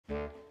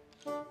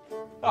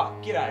Oh,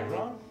 g'day,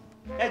 Ron.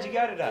 How'd you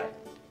go today?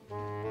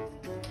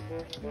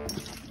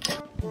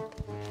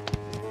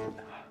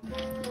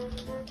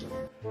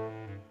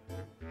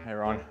 Hey,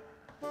 Ron.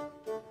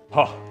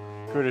 Oh,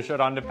 good a shot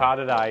under par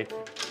today.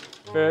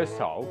 First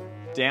hole,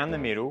 down the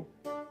middle,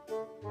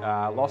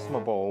 lost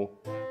my ball,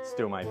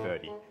 still made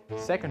birdie.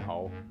 Second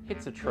hole,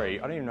 hits a tree.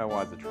 I don't even know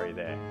why there's a tree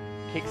there.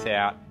 Kicks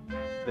out.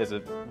 There's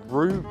a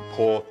rue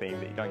paw thing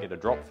that you don't get a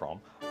drop from.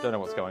 Don't know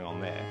what's going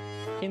on there.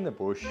 In the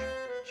bush,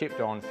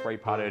 chipped on,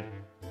 3-putted.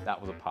 That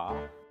was a par.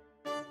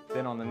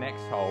 Then on the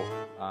next hole,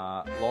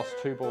 lost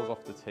 2 balls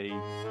off the tee.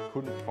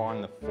 Couldn't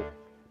find the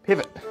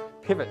pivot.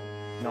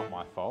 Not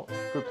my fault.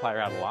 Good player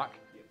out of luck.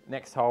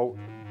 Next hole,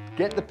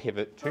 get the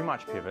pivot. Too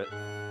much pivot.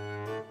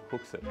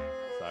 Hooks it.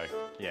 So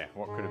yeah,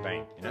 what could have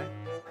been, you know?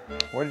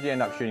 What did you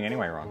end up shooting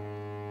anyway, Ron?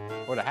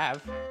 What did I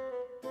have?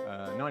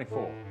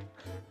 94.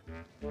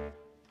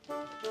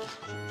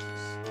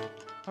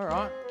 All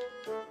right.